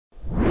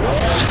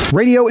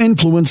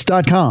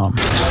radioinfluence.com.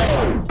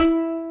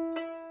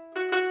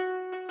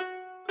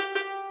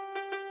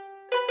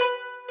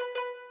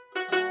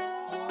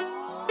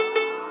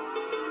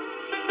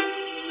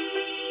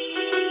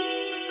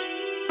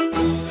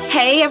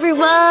 Hey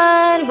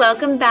everyone,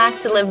 welcome back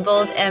to Live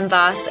Bold and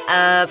Boss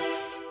Up.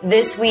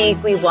 This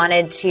week we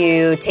wanted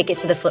to take it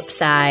to the flip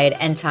side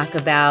and talk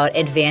about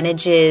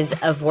advantages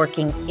of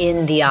working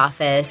in the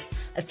office.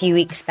 A few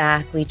weeks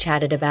back we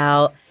chatted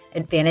about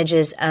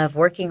advantages of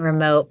working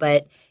remote,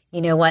 but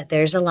you know what?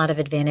 There's a lot of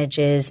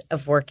advantages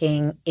of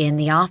working in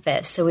the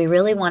office. So we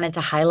really wanted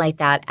to highlight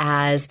that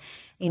as,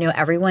 you know,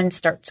 everyone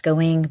starts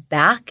going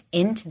back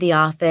into the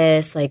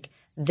office, like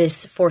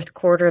this fourth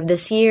quarter of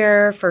this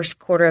year, first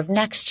quarter of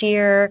next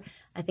year.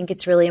 I think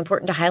it's really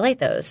important to highlight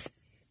those.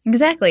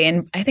 Exactly.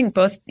 And I think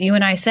both you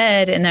and I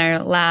said in our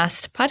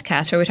last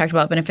podcast where we talked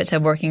about benefits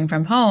of working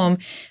from home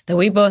that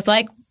we both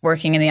like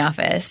working in the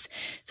office.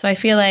 So I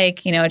feel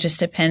like, you know, it just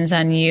depends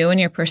on you and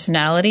your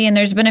personality, and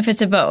there's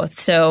benefits of both.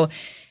 So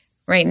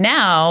right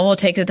now we'll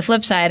take it to the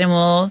flip side and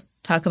we'll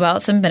talk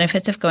about some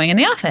benefits of going in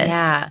the office.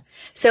 Yeah.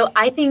 So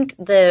I think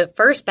the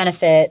first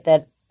benefit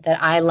that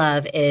I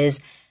love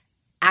is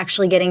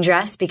actually getting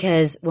dressed,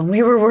 because when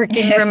we were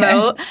working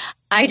remote,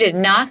 I did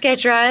not get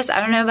dressed. I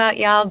don't know about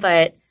y'all,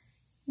 but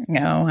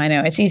no, I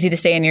know. It's easy to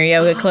stay in your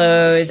yoga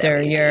clothes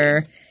or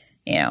your,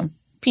 you know,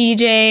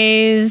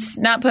 PJs,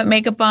 not put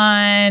makeup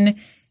on,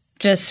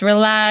 just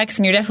relax.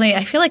 And you're definitely,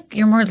 I feel like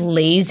you're more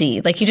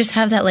lazy. Like you just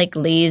have that like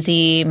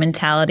lazy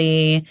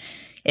mentality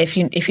if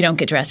you don't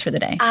get dressed for the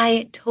day.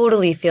 I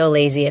totally feel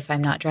lazy if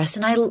I'm not dressed.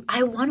 And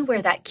I want to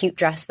wear that cute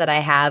dress that I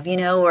have, you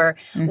know, or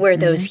wear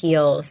those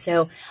heels.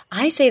 So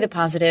I say the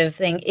positive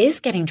thing is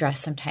getting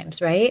dressed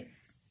sometimes, right?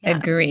 Yeah.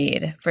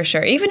 Agreed, for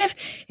sure. Even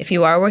if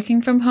you are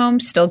working from home,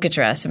 still get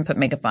dressed and put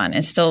makeup on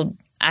and still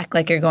act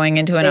like you're going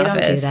into an office.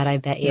 They don't do that, I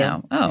bet you.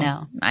 No. Oh,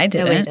 no. I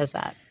didn't. Nobody does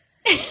that.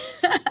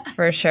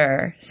 For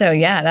sure. So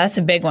yeah, that's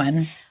a big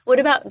one. What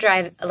about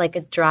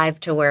a drive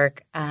to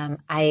work?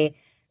 I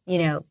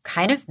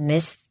kind of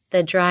miss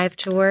the drive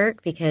to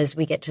work because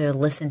we get to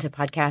listen to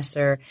podcasts,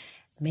 or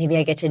maybe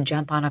I get to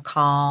jump on a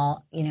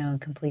call, you know, and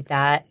complete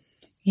that.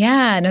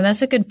 Yeah, no,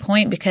 that's a good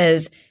point,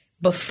 because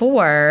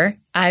before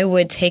I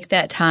would take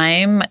that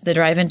time, the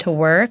drive into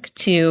work,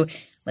 to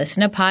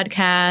listen to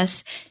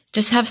podcasts,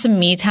 just have some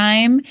me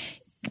time,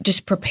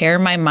 just prepare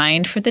my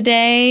mind for the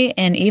day.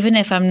 And even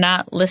if I'm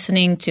not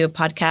listening to a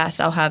podcast,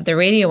 I'll have the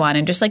radio on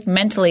and just like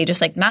mentally,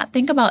 just like not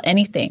think about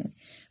anything.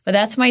 But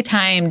that's my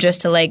time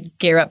just to like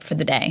gear up for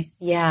the day.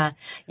 Yeah.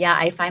 Yeah.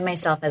 I find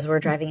myself, as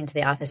we're driving into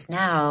the office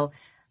now,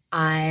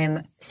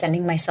 I'm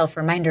sending myself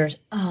reminders.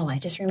 Oh, I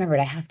just remembered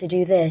I have to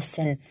do this,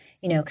 and,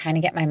 you know, kind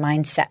of get my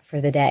mind set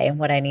for the day and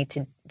what I need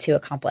to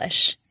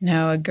accomplish.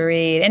 No,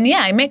 agreed. And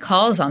yeah, I make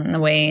calls on the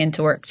way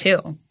into work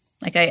too.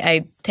 Like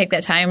I take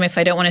that time. If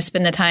I don't want to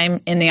spend the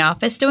time in the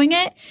office doing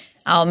it,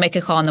 I'll make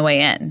a call on the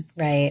way in.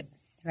 Right.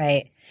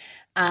 Right.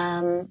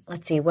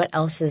 Let's see. What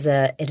else is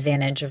an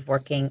advantage of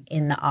working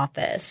in the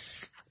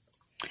office?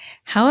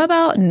 How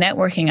about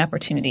networking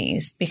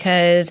opportunities?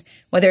 Because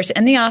whether it's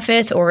in the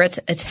office or it's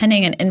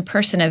attending an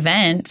in-person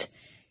event,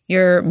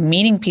 you're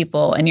meeting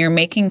people and you're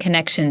making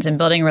connections and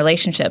building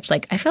relationships.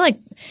 Like I feel like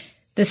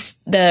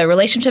the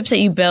relationships that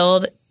you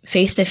build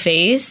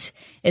face-to-face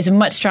is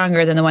much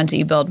stronger than the ones that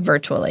you build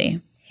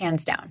virtually.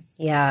 Hands down.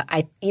 Yeah.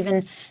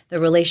 Even the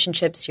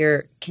relationships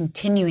you're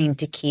continuing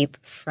to keep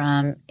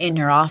from in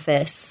your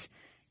office,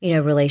 you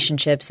know,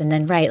 relationships. And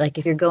then, right, like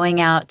if you're going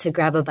out to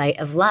grab a bite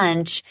of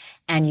lunch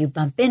and you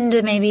bump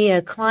into maybe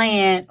a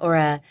client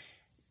or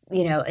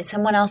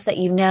someone else that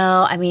you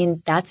know, I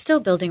mean, that's still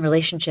building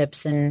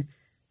relationships. And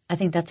I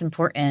think that's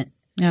important.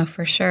 No,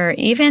 for sure.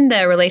 Even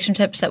the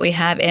relationships that we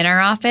have in our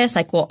office,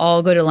 like we'll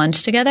all go to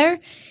lunch together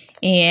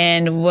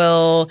and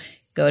we'll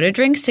go to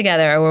drinks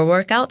together or we'll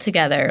work out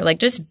together. Like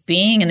just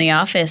being in the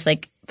office,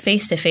 like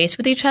face to face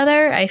with each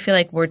other, I feel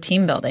like we're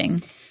team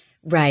building.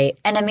 Right.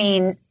 And I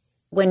mean,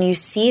 when you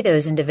see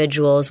those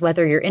individuals,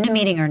 whether you're in a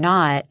meeting or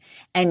not,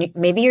 and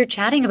maybe you're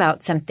chatting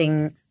about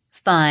something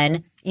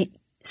fun,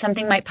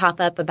 something might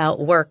pop up about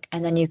work,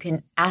 and then you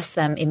can ask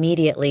them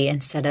immediately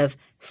instead of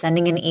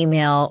sending an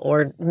email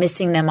or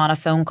missing them on a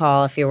phone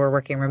call if you were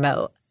working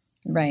remote.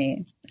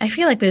 Right. I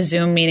feel like the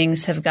Zoom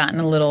meetings have gotten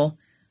a little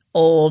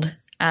old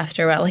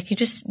after a while. Like you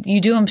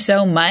do them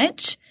so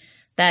much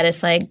that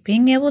it's like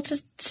being able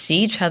to see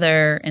each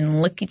other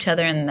and look each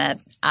other in the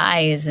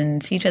eyes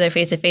and see each other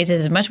face to face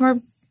is much more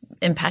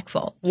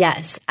impactful.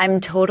 Yes.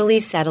 I'm totally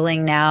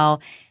settling now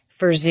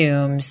for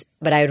Zooms,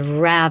 but I'd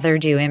rather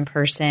do in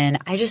person.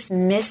 I just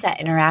miss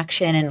that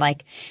interaction and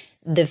like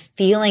the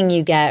feeling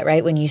you get,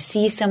 right, when you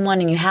see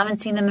someone and you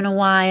haven't seen them in a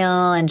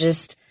while, and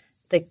just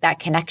that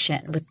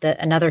connection with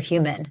another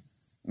human.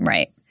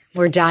 Right.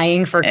 We're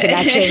dying for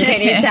connection.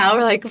 Can you tell?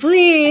 We're like,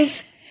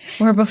 please.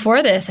 Where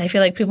before this, I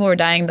feel like people were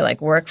dying to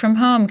like work from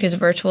home because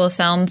virtual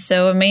sounds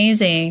so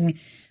amazing.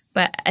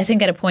 But I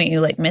think at a point you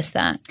like miss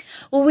that.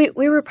 Well,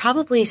 we were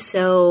probably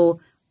so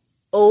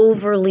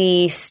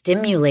overly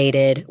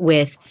stimulated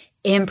with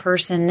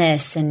in-person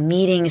this and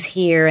meetings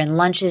here and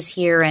lunches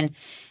here. And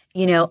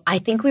I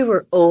think we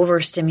were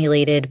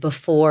overstimulated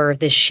before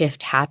this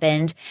shift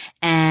happened.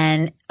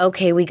 And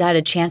okay, we got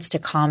a chance to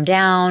calm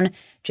down,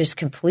 just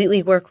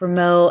completely work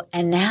remote.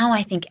 And now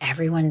I think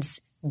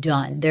everyone's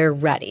done. They're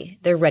ready.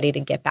 They're ready to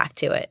get back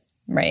to it.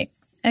 Right.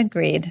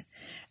 Agreed.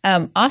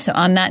 Also,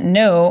 on that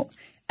note,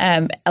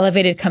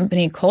 elevated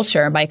company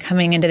culture by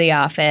coming into the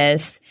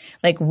office.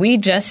 Like, we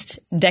just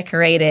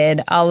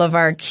decorated all of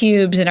our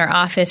cubes in our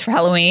office for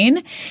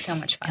Halloween. So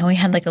much fun. And we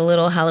had like a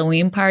little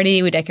Halloween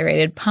party. We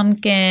decorated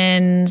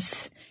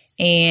pumpkins.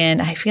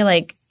 And I feel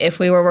like if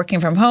we were working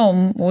from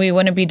home, we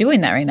wouldn't be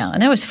doing that right now.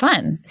 And that was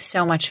fun.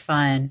 So much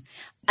fun.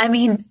 I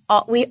mean,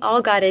 we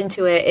all got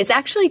into it. It's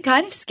actually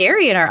kind of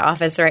scary in our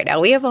office right now.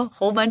 We have a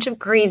whole bunch of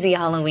crazy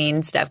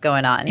Halloween stuff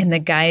going on. And the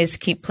guys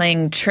keep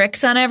playing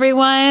tricks on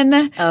everyone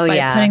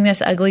by putting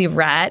this ugly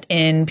rat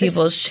in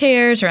people's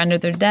chairs or under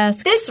their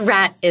desks. This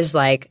rat is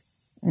like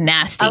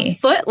nasty. A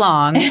foot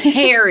long,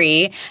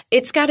 hairy.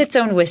 It's got its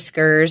own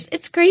whiskers.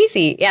 It's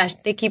crazy. Yeah,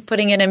 they keep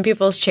putting it in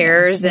people's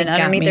chairs and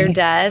underneath their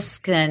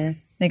desk. And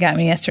they got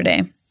me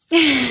yesterday.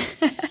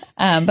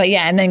 But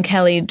yeah, and then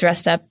Kelly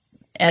dressed up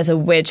as a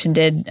witch and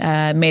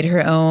made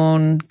her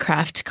own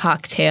craft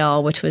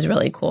cocktail, which was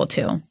really cool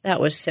too. That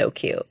was so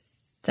cute.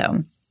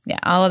 So yeah,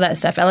 all of that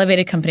stuff.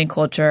 Elevated company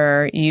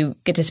culture. You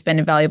get to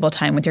spend valuable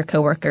time with your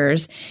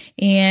coworkers,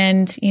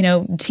 and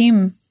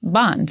team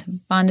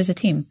bond. Bond as a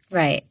team.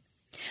 Right.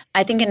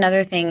 I think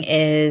another thing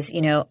is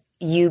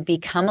you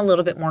become a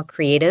little bit more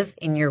creative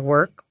in your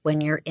work when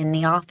you're in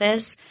the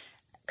office,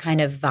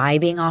 kind of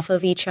vibing off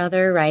of each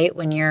other. Right.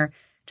 When you're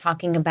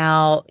talking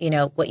about,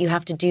 what you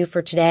have to do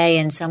for today,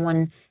 and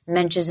someone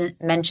mentions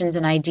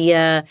an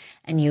idea,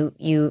 and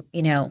you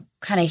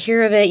kind of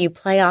hear of it, you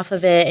play off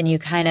of it, and you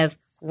kind of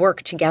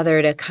work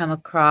together to come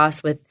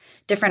across with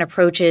different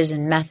approaches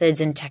and methods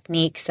and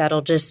techniques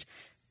that'll just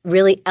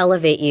really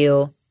elevate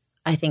you,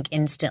 I think,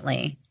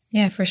 instantly.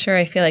 Yeah, for sure.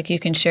 I feel like you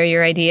can share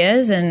your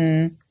ideas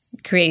and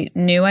create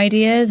new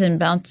ideas and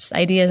bounce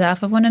ideas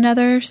off of one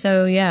another.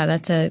 So yeah,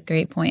 that's a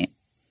great point.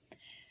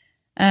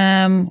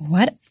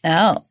 What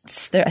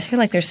else? I feel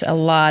like there's a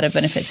lot of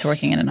benefits to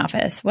working in an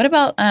office. What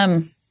about,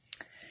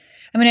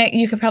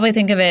 you could probably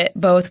think of it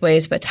both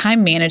ways, but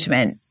time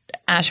management.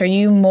 Ash, are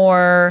you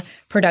more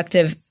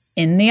productive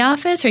in the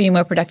office, or are you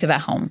more productive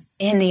at home?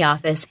 In the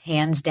office,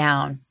 hands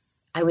down.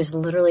 I was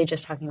literally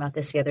just talking about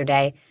this the other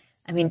day.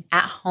 I mean,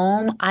 at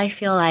home, I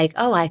feel like,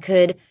 I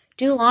could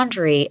do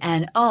laundry,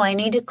 and I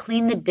need to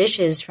clean the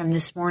dishes from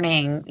this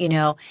morning.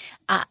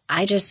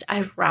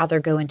 I'd rather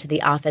go into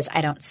the office.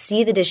 I don't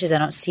see the dishes. I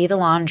don't see the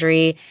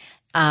laundry.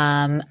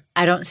 I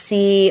don't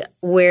see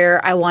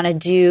where I want to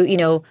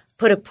do,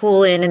 put a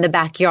pool in the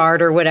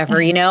backyard or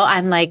whatever,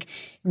 I'm like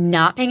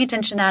not paying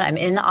attention to that. I'm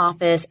in the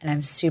office and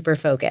I'm super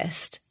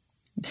focused.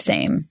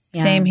 Same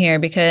here,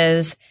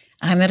 because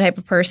I'm the type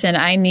of person,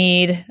 I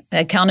need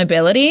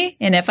accountability.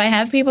 And if I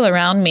have people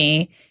around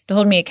me to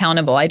hold me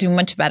accountable, I do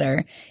much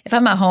better. If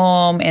I'm at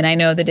home and I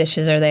know the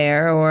dishes are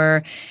there,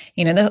 or,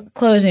 the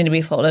clothes need to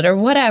be folded or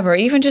whatever,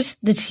 even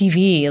just the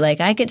TV,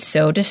 like I get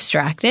so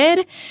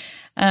distracted.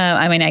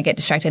 I get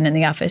distracted in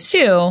the office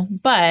too,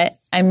 but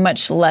I'm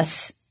much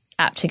less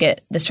apt to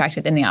get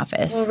distracted in the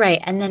office. Well,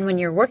 right. And then when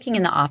you're working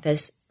in the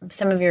office,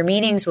 some of your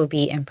meetings will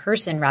be in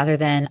person rather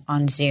than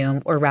on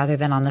Zoom or rather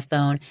than on the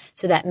phone.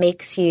 So that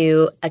makes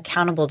you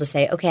accountable to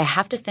say, okay, I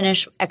have to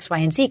finish X, Y,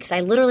 and Z, because I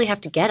literally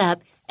have to get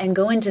up and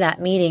go into that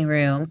meeting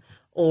room,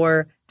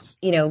 or,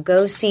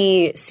 go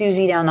see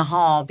Susie down the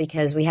hall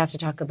because we have to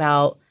talk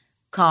about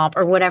comp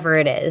or whatever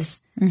it is.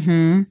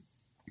 Mm-hmm.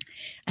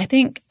 I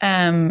think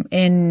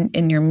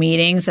in your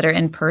meetings that are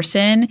in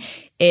person,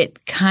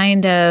 it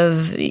kind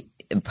of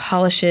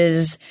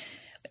polishes,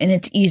 and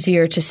it's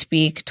easier to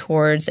speak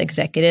towards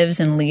executives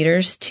and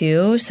leaders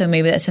too. So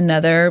maybe that's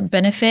another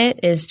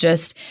benefit, is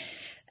just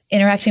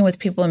interacting with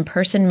people in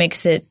person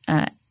makes it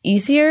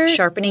easier.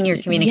 Sharpening your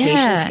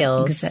communication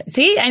skills.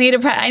 See, I need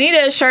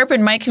to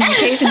sharpen my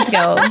communication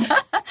skills.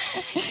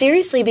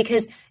 Seriously,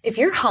 because if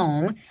you're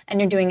home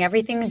and you're doing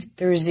everything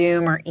through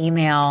Zoom or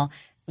email,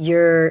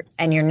 you're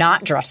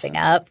not dressing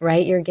up,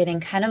 right? You're getting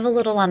kind of a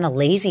little on the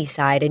lazy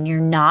side, and you're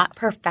not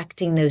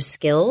perfecting those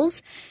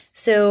skills.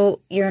 So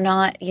you're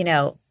not,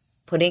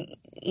 putting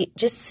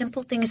just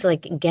simple things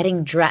like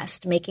getting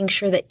dressed, making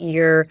sure that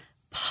you're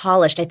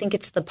polished. I think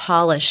it's the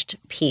polished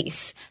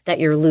piece that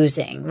you're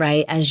losing,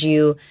 right? As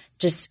you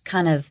just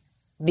kind of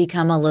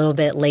become a little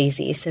bit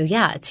lazy. So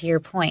yeah, to your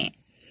point.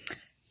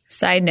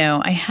 Side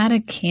note, I had a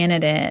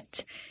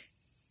candidate,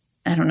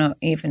 I don't know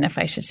even if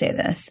I should say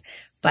this,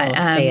 but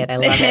say it. I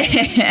love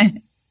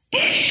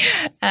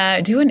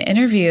it. Do an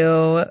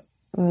interview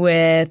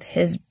with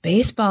his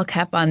baseball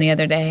cap on the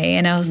other day.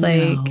 And I was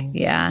like,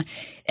 yeah.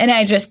 And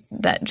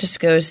that just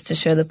goes to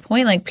show the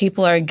point, like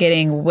people are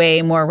getting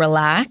way more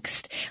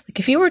relaxed. Like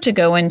if you were to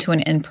go into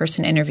an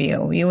in-person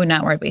interview, you would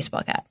not wear a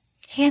baseball cap.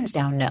 Hands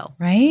down, no.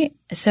 Right?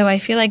 So I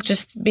feel like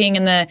just being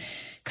in the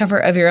comfort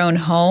of your own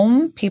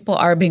home, people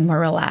are being more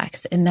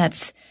relaxed. And I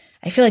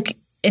feel like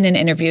in an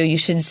interview, you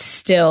should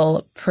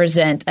still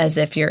present as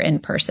if you're in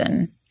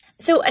person.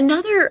 So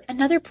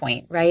another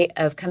point, right,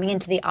 of coming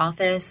into the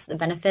office, the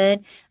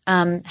benefit,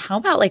 how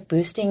about like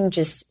boosting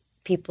just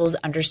people's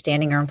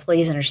understanding or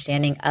employees'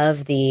 understanding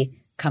of the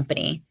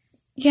company?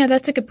 Yeah,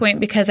 that's a good point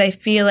because I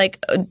feel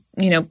like,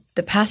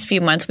 the past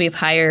few months we've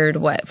hired,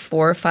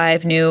 4 or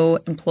 5 new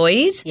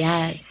employees?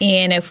 Yes.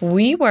 And if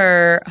we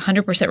were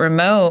 100%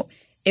 remote,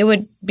 it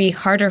would be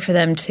harder for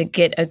them to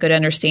get a good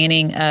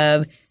understanding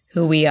of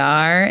who we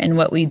are and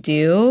what we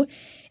do.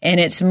 And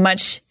it's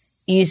much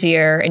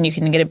easier and you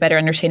can get a better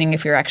understanding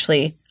if you're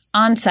actually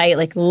on site,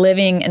 like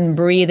living and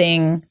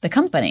breathing the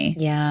company.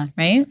 Yeah.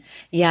 Right?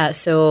 Yeah.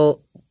 So,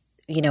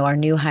 our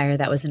new hire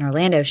that was in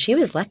Orlando, she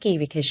was lucky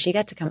because she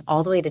got to come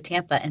all the way to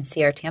Tampa and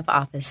see our Tampa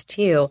office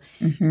too.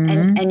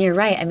 Mm-hmm. And you're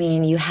right. I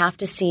mean, you have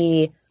to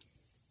see,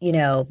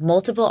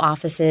 multiple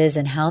offices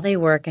and how they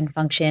work and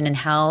function and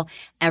how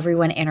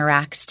everyone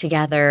interacts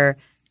together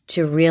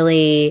to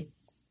really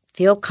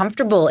feel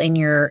comfortable in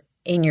your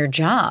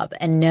job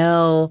and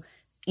know,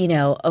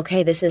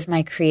 okay, this is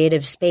my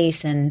creative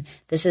space and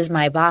this is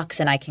my box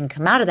and I can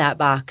come out of that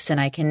box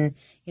and I can,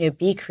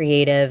 be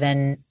creative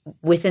and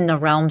within the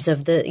realms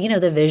of the,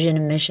 the vision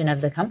and mission of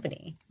the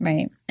company.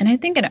 Right. And I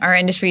think in our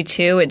industry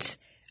too, it's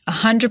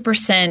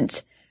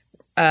 100%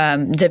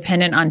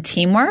 dependent on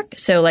teamwork.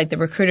 So like the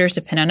recruiters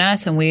depend on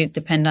us and we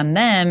depend on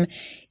them.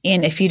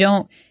 And if you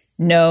don't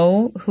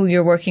know who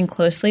you're working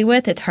closely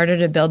with, it's harder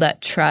to build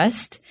that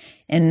trust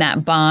and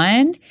that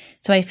bond.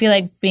 So I feel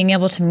like being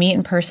able to meet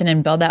in person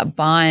and build that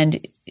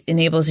bond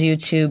enables you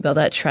to build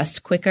that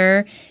trust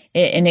quicker.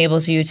 It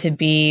enables you to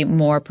be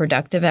more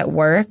productive at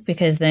work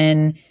because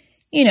then,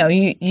 you know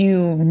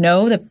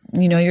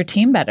your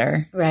team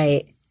better.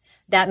 Right.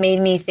 That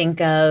made me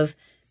think of,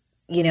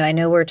 I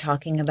know we're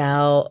talking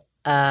about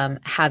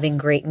having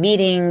great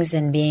meetings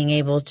and being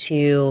able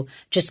to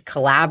just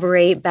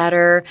collaborate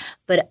better.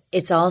 But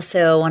it's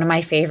also one of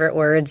my favorite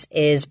words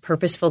is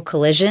purposeful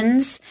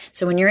collisions.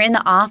 So when you're in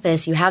the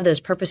office, you have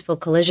those purposeful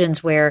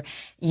collisions where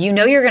you're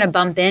going to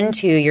bump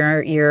into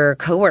your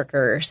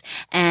coworkers,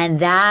 and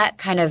that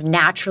kind of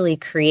naturally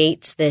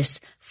creates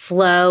this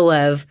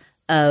flow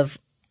of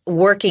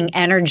working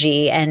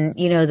energy. And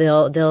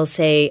they'll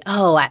say,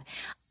 "Oh,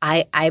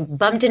 I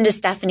bumped into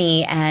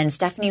Stephanie and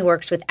Stephanie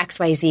works with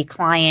XYZ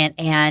client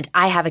and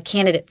I have a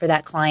candidate for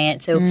that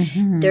client." So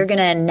they're going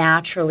to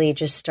naturally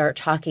just start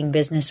talking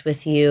business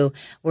with you.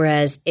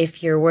 Whereas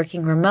if you're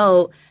working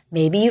remote,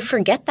 maybe you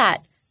forget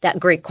that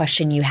great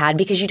question you had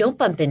because you don't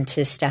bump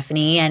into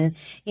Stephanie and,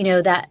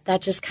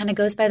 that just kind of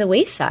goes by the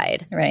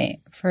wayside. Right.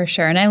 For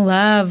sure. And I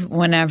love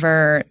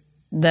whenever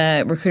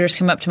the recruiters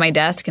come up to my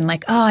desk and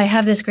like, "Oh, I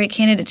have this great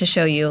candidate to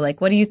show you.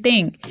 Like, what do you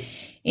think?"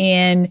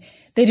 And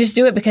they just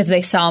do it because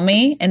they saw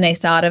me and they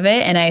thought of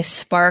it and I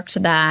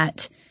sparked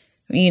that,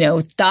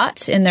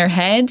 thought in their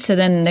head. So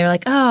then they're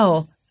like,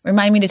 "Oh,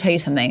 remind me to tell you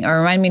something or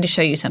remind me to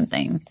show you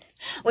something."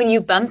 When you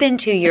bump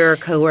into your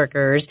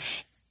coworkers,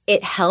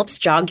 it helps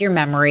jog your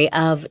memory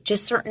of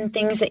just certain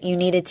things that you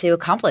needed to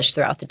accomplish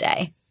throughout the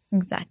day.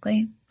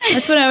 Exactly.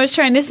 That's what I was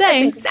trying to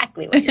say. That's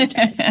exactly what you're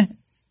trying to say.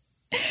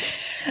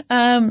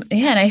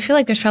 And I feel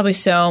like there's probably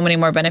so many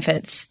more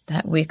benefits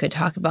that we could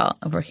talk about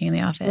of working in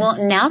the office.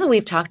 Well, now that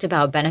we've talked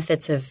about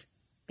benefits of,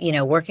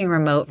 working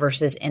remote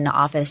versus in the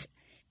office,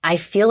 I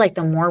feel like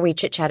the more we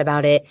chit chat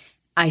about it,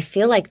 I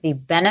feel like the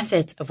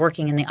benefits of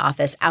working in the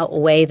office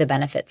outweigh the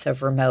benefits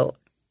of remote.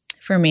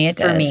 For me, it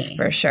does.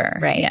 For sure.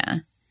 Right. Yeah.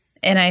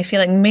 And I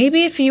feel like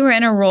maybe if you were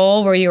in a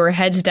role where you were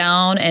heads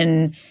down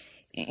and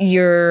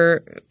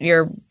your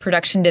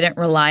production didn't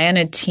rely on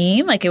a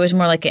team, like it was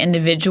more like an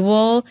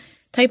individual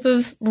type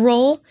of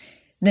role,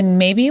 then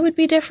maybe it would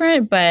be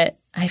different. But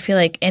I feel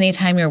like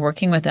anytime you're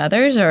working with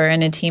others or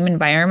in a team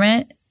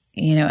environment,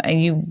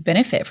 you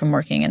benefit from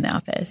working in the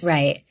office.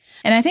 Right.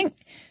 And I think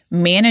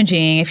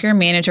if you're a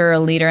manager or a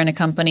leader in a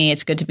company,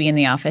 it's good to be in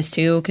the office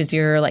too because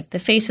you're like the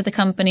face of the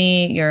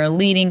company, you're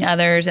leading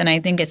others. And I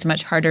think it's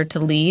much harder to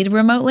lead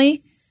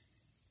remotely.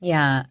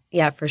 Yeah,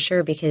 for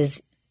sure.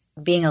 Because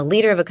being a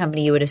leader of a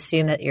company, you would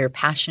assume that you're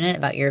passionate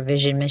about your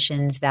vision,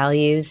 missions,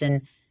 values,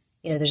 and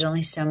there's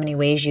only so many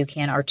ways you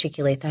can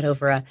articulate that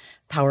over a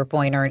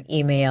PowerPoint or an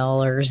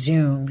email or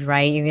Zoom,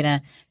 right?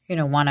 You're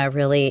gonna want to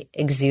really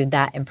exude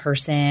that in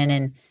person.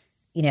 And,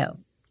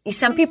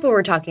 some people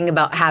were talking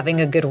about having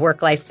a good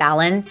work-life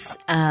balance,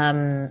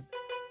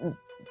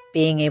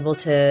 being able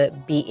to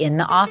be in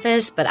the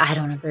office, but I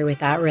don't agree with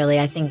that really.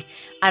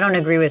 I don't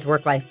agree with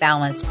work-life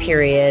balance,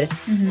 period.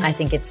 Mm-hmm. I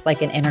think it's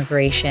like an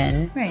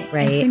integration. Right.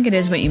 I think it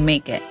is what you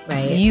make it.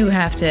 Right. You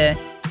have to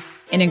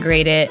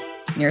integrate it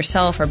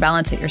yourself or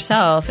balance it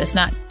yourself. It's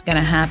not going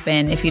to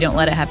happen if you don't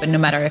let it happen, no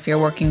matter if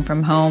you're working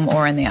from home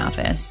or in the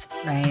office.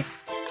 Right.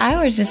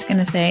 I was just going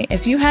to say,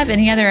 if you have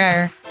any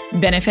other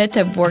benefits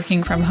of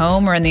working from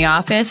home or in the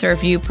office, or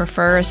if you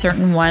prefer a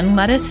certain one,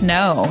 let us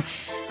know.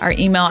 Our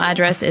email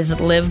address is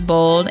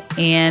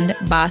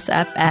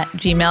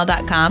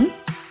liveboldandbossup@gmail.com.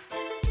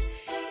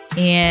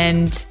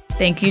 And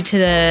thank you to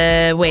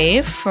the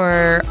Wave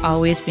for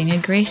always being a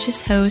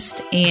gracious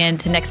host, and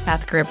to Next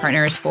Path Career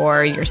Partners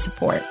for your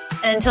support.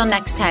 And until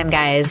next time,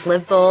 guys,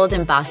 live bold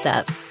and boss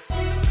up.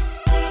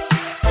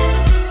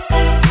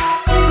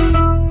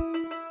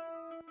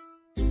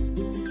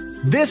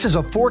 This is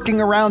a Forking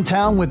Around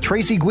Town with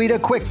Tracy Guida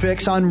quick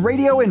fix on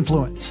Radio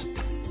Influence.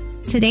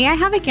 Today I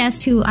have a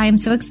guest who I am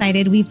so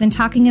excited. We've been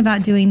talking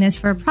about doing this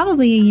for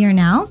probably a year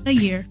now. A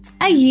year,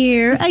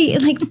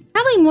 like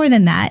probably more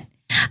than that.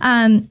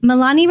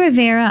 Melanie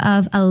Rivera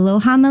of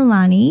Aloha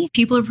Milani.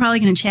 People are probably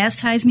going to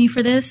chastise me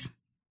for this,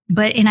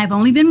 and I've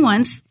only been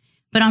once,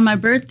 but on my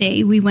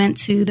birthday, we went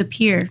to the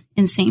pier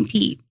in St.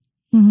 Pete.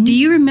 Mm-hmm. Do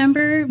you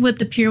remember what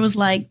the pier was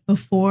like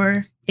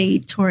before they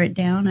tore it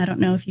down? I don't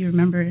know if you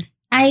remember.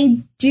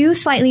 I do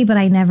slightly, but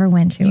I never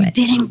went to it.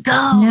 You didn't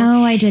go?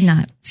 No, I did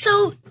not.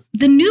 So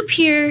the new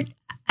pier,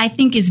 I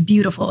think, is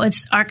beautiful.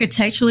 It's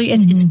architecturally,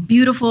 it's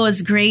beautiful,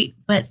 it's great,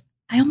 but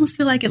I almost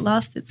feel like it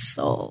lost its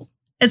soul.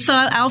 And so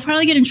I'll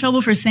probably get in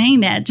trouble for saying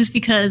that just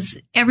because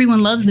everyone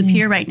loves the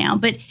pier right now.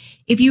 But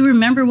if you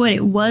remember what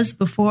it was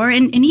before,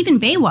 and even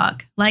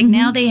Baywalk, like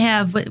now they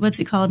have,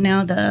 what's it called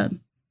now?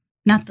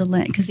 Not the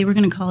Lens, because they were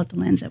going to call it the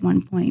Lens at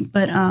one point.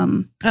 But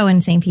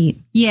in St. Pete.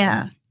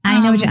 Yeah. I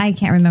know I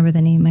can't remember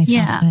the name myself.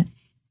 Yeah. But.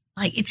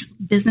 Like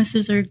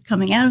businesses are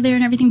coming out of there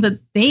and everything. But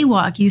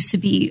Baywalk used to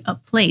be a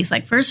place.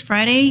 Like First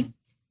Friday,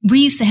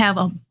 we used to have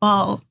a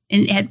ball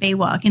at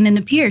Baywalk, and then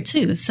the pier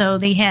too. So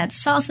they had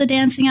salsa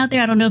dancing out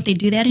there. I don't know if they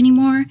do that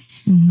anymore.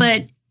 Mm-hmm.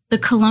 But the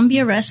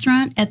Columbia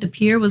restaurant at the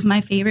pier was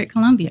my favorite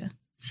Columbia.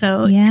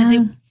 So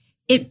because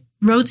it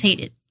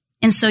rotated.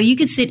 And so you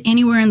could sit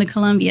anywhere in the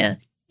Columbia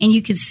and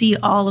you could see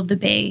all of the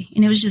bay.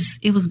 And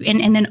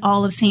and then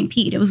all of St.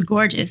 Pete. It was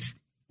gorgeous.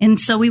 And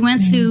so we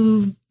went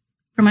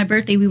for my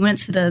birthday, we went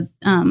to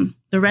the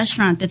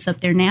restaurant that's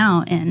up there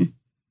now. And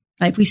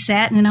like we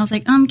sat and then I was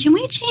like, can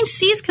we change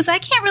seats? Because I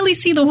can't really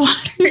see the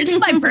water. It's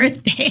my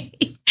birthday.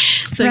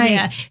 So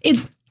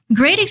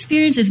great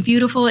experience. It's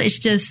beautiful. It's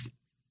just,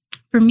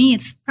 for me,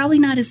 it's probably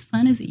not as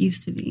fun as it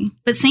used to be.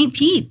 But St.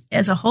 Pete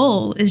as a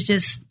whole is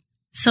just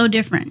so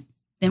different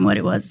than what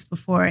it was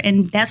before.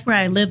 And that's where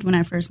I lived when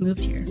I first moved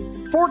here.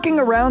 Forking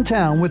Around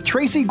Town with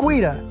Tracy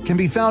Guida can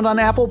be found on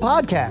Apple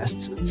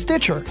Podcasts,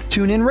 Stitcher,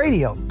 TuneIn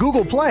Radio,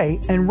 Google Play,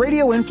 and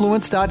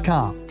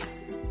RadioInfluence.com.